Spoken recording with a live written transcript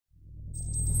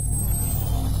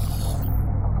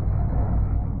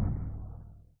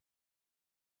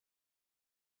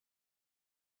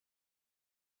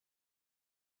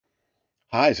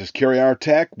Hi, this is Kerry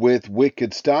Artak with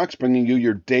Wicked Stocks, bringing you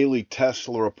your daily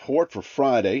Tesla report for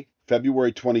Friday,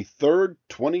 February 23rd,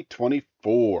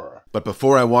 2024. But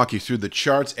before I walk you through the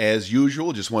charts, as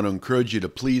usual, just want to encourage you to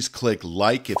please click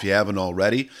like if you haven't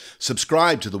already,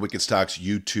 subscribe to the Wicked Stocks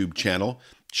YouTube channel,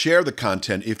 share the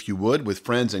content if you would with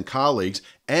friends and colleagues,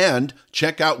 and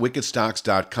check out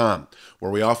wickedstocks.com,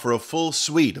 where we offer a full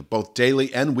suite of both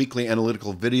daily and weekly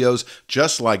analytical videos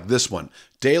just like this one.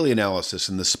 Daily analysis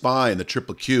in the SPY and the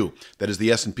Triple Q, that is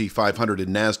the S&P 500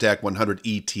 and NASDAQ 100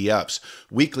 ETFs.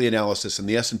 Weekly analysis in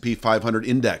the S&P 500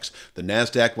 Index, the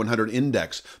NASDAQ 100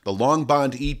 Index, the Long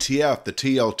Bond ETF, the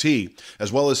TLT,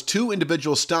 as well as 2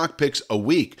 individual stock picks a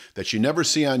week that you never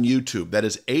see on YouTube. That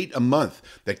is 8 a month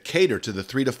that cater to the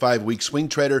 3 to 5 week swing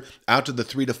trader out to the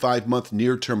 3 to 5 month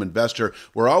near-term investor.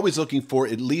 We're always looking for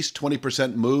at least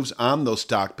 20% moves on those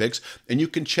stock picks, and you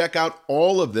can check out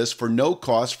all of this for no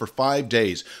cost for 5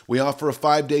 days. We offer a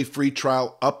 5-day free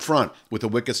trial up front with a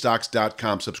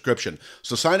wickedstocks.com subscription.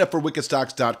 So sign up for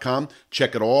wickedstocks.com,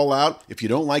 check it all out. If you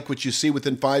don't like what you see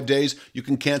within 5 days, you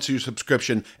can cancel your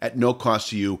subscription at no cost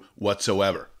to you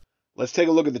whatsoever. Let's take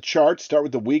a look at the chart. Start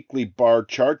with the weekly bar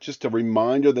chart. Just a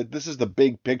reminder that this is the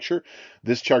big picture.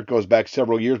 This chart goes back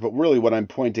several years, but really what I'm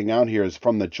pointing out here is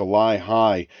from the July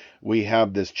high, we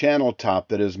have this channel top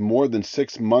that is more than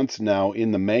 6 months now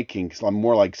in the making, so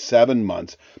more like 7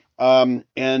 months.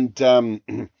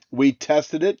 We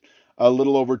tested it a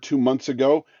little over 2 months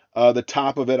ago. The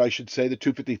top of it, I should say, the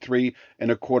 253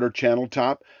 and a quarter channel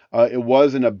top. It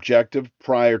was an objective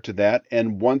prior to that.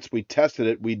 And once we tested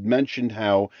it, we'd mentioned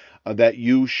how that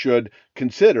you should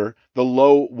consider the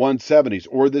low 170s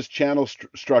or this channel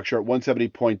structure at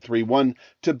 170.31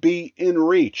 to be in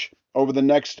reach over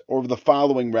the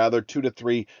following 2 to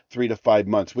 3 to 5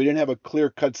 months. We didn't have a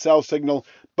clear-cut sell signal,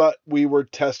 but we were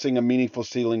testing a meaningful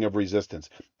ceiling of resistance.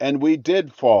 And we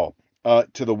did fall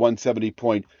to the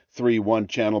 170.31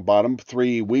 channel bottom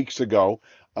 3 weeks ago.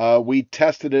 We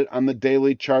tested it on the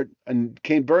daily chart and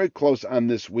came very close on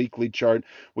this weekly chart.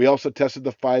 We also tested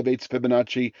the 5/8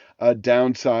 Fibonacci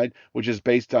downside, which is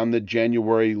based on the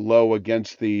January low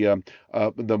against the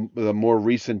more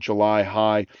recent July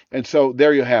high. And so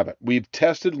there you have it. We've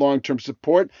tested long-term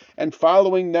support, and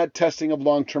following that testing of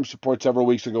long-term support several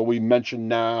weeks ago, we mentioned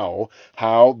now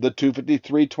how the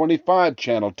 253.25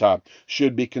 channel top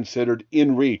should be considered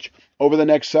in reach over the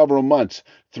next several months,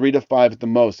 3 to 5 at the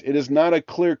most. It is not a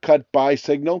clear-cut buy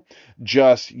signal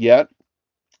just yet.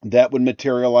 That would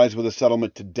materialize with a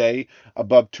settlement today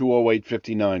above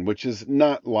 208.59, which is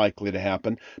not likely to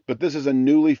happen. But this is a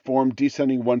newly formed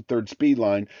descending 1/3 speed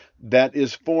line that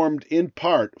is formed in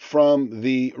part from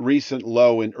the recent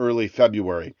low in early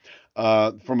February,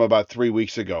 from about 3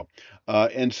 weeks ago.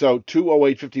 And so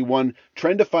 208.51,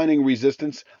 trend defining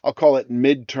resistance, I'll call it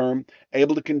midterm,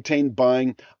 able to contain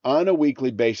buying on a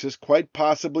weekly basis, quite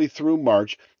possibly through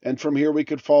March. And from here, we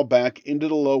could fall back into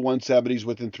the low 170s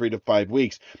within 3 to 5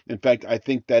 weeks. In fact, I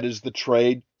think that is the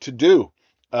trade to do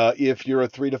if you're a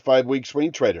 3 to 5 week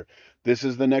swing trader. This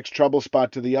is the next trouble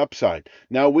spot to the upside.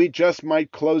 Now, we just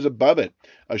might close above it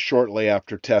shortly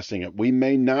after testing it. We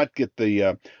may not get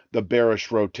the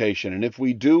bearish rotation. And if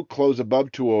we do close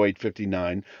above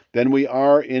 208.59, then we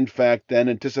are, in fact, then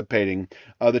anticipating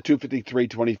the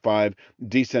 253.25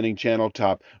 descending channel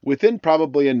top within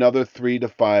probably another 3 to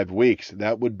 5 weeks.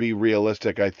 That would be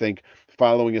realistic, I think.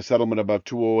 Following a settlement above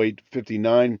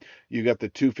 208.59, you got the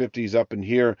 250s up in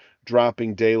here,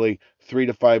 dropping daily, 3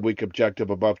 to 5 week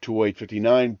objective above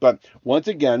 208.59. But once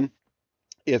again,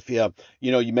 if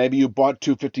maybe you bought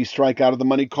 250 strike out of the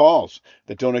money calls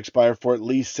that don't expire for at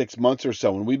least 6 months or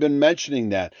so, and we've been mentioning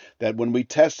that when we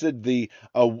tested the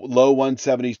low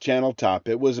 170s channel top,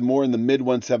 it was more in the mid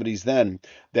 170s then,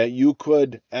 that you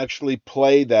could actually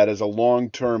play that as a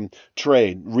long-term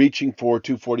trade, reaching for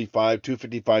 245,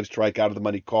 255 strike out of the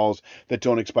money calls that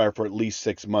don't expire for at least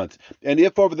 6 months. And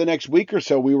if over the next week or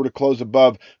so we were to close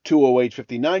above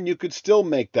 208.59, you could still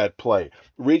make that play,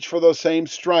 reach for those same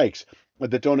strikes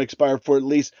that don't expire for at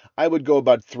least, I would go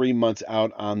about 3 months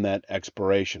out on that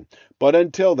expiration. But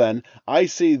until then, I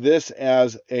see this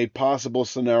as a possible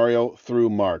scenario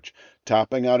through March,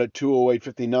 topping out at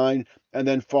 208.59 and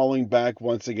then falling back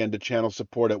once again to channel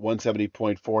support at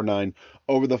 170.49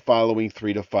 over the following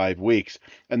 3 to 5 weeks.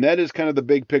 And that is kind of the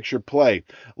big picture play.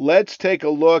 Let's take a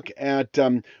look at,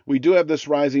 we do have this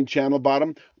rising channel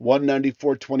bottom,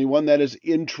 194.21. That is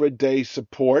intraday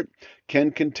support,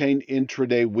 can contain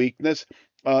intraday weakness.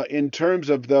 In terms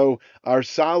of, though, our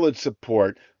solid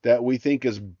support, that we think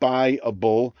is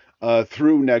buyable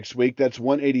through next week. That's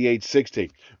 188.60.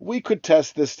 We could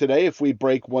test this today if we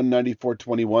break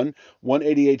 194.21,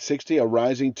 188.60, a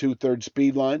rising two-thirds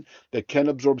speed line that can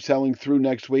absorb selling through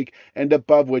next week, and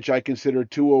above which I consider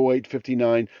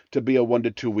 208.59 to be a 1 to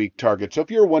 2 week target. So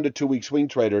if you're a 1 to 2 week swing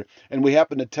trader and we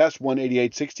happen to test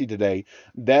 188.60 today,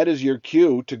 that is your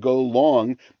cue to go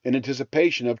long in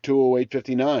anticipation of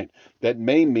 208.59. That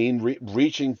may mean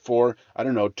reaching for, I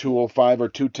don't know, 205 or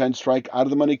 210 strike out of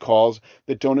the money calls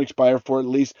that don't expire for at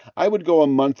least, I would go a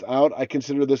month out. I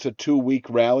consider this a 2 week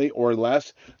rally or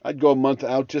less. I'd go a month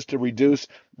out just to reduce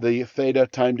the theta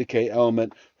time decay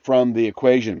element from the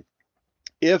equation.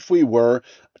 If we were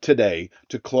today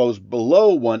to close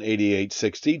below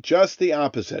 188.60, just the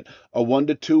opposite, a 1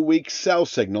 to 2 week sell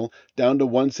signal down to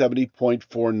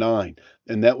 170.49.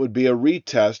 And that would be a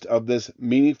retest of this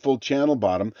meaningful channel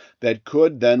bottom that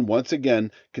could then once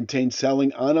again contain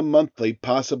selling on a monthly,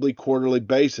 possibly quarterly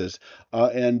basis.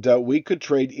 And we could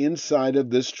trade inside of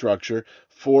this structure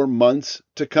for months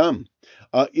to come.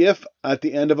 If at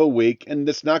the end of a week, and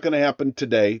it's not going to happen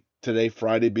today,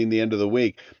 Friday being the end of the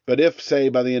week, but if, say,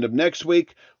 by the end of next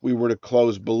week, we were to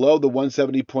close below the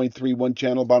 170.31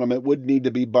 channel bottom, it would need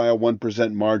to be by a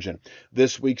 1% margin.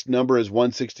 This week's number is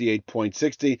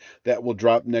 168.60. That will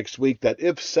drop next week. That,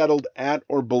 if settled at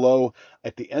or below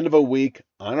at the end of a week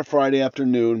on a Friday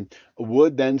afternoon,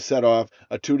 would then set off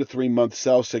a 2 to 3 month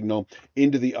sell signal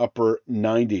into the upper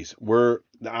 90s. We're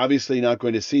obviously not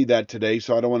going to see that today,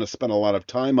 so I don't want to spend a lot of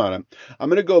time on it. I'm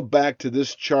going to go back to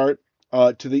this chart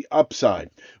to the upside.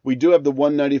 We do have the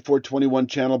 194.21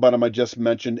 channel bottom I just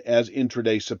mentioned as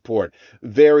intraday support.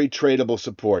 Very tradable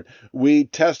support. We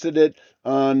tested it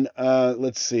on,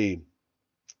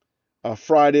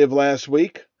 Friday of last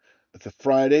week. It's a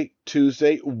Friday,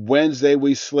 Tuesday, Wednesday,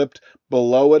 we slipped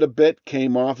below it a bit,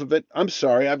 came off of it. I'm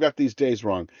sorry, I've got these days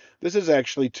wrong. This is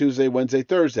actually Tuesday, Wednesday,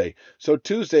 Thursday. So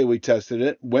Tuesday we tested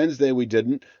it, Wednesday we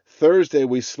didn't. Thursday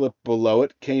we slipped below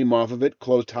it, came off of it,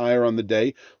 closed higher on the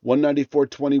day.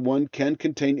 194.21 can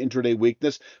contain intraday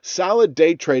weakness. Solid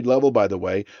day trade level, by the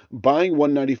way. Buying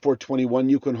 194.21,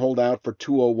 you can hold out for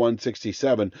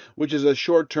 201.67, which is a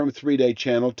short-term 3-day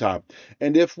channel top.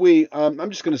 And if we, I'm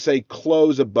just going to say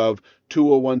close above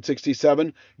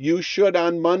 201.67, you should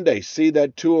on Monday see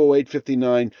that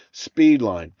 208.59 speed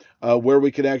line where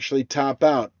we could actually top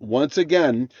out once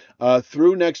again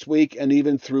through next week and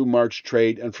even through March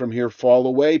trade, and from here fall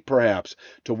away perhaps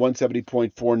to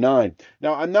 170.49.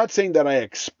 Now, I'm not saying that I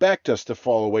expect us to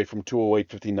fall away from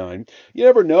 208.59. You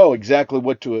never know exactly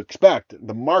what to expect.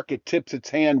 The market tips its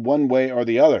hand one way or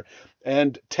the other.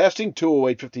 And testing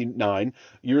 208.59,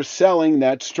 you're selling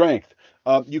that strength.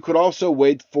 You could also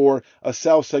wait for a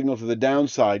sell signal to the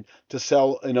downside to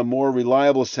sell in a more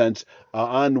reliable sense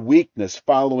on weakness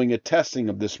following a testing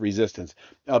of this resistance.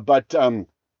 But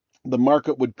the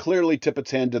market would clearly tip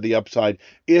its hand to the upside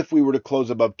if we were to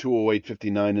close above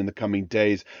 208.59 in the coming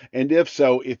days. And if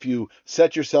so, if you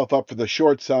set yourself up for the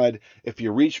short side, if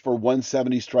you reach for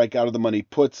 170 strike out of the money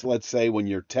puts, let's say when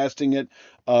you're testing it,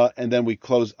 and then we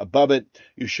close above it,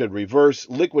 you should reverse,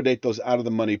 liquidate those out of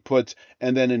the money puts,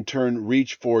 and then in turn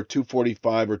reach for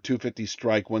 245 or 250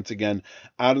 strike once again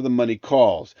out of the money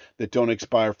calls that don't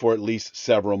expire for at least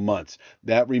several months.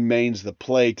 That remains the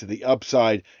play to the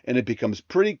upside, and it becomes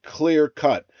pretty clear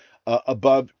cut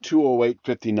above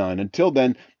 208.59. Until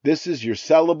then, this is your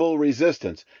sellable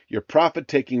resistance, your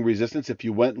profit-taking resistance if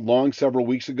you went long several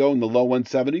weeks ago in the low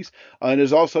 170s, and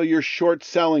is also your short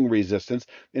selling resistance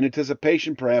in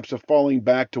anticipation perhaps of falling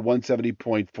back to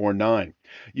 170.49.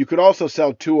 You could also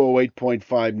sell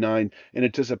 208.59 in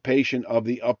anticipation of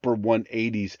the upper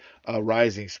 180s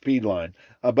rising speed line.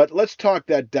 But let's talk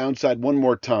that downside one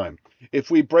more time.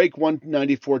 If we break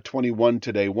 194.21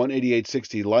 today,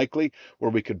 188.60 likely,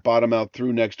 where we could bottom out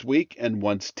through next week. And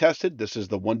once tested, this is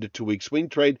the 1 to 2 week swing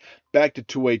trade, back to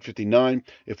 28.59.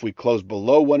 If we close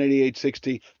below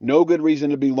 188.60, no good reason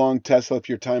to be long Tesla if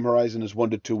your time horizon is 1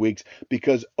 to 2 weeks,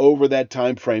 because over that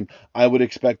time frame, I would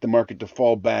expect the market to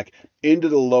fall back into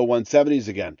the low 170s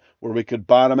again, where we could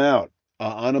bottom out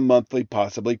on a monthly,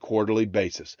 possibly quarterly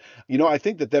basis. I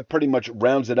think that pretty much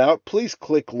rounds it out. Please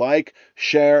click like,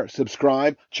 share,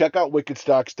 subscribe. Check out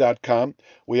wickedstocks.com.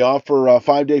 We offer a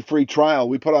 5-day free trial.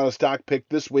 We put out a stock pick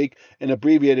this week, an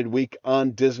abbreviated week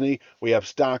on Disney. We have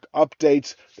stock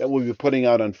updates that we'll be putting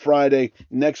out on Friday.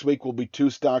 Next week will be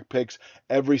 2 stock picks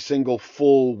every single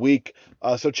full week.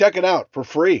 So check it out for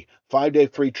free. 5-day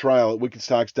free trial at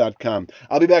wickedstocks.com.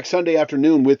 I'll be back Sunday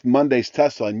afternoon with Monday's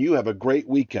Tesla, and you have a great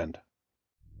weekend.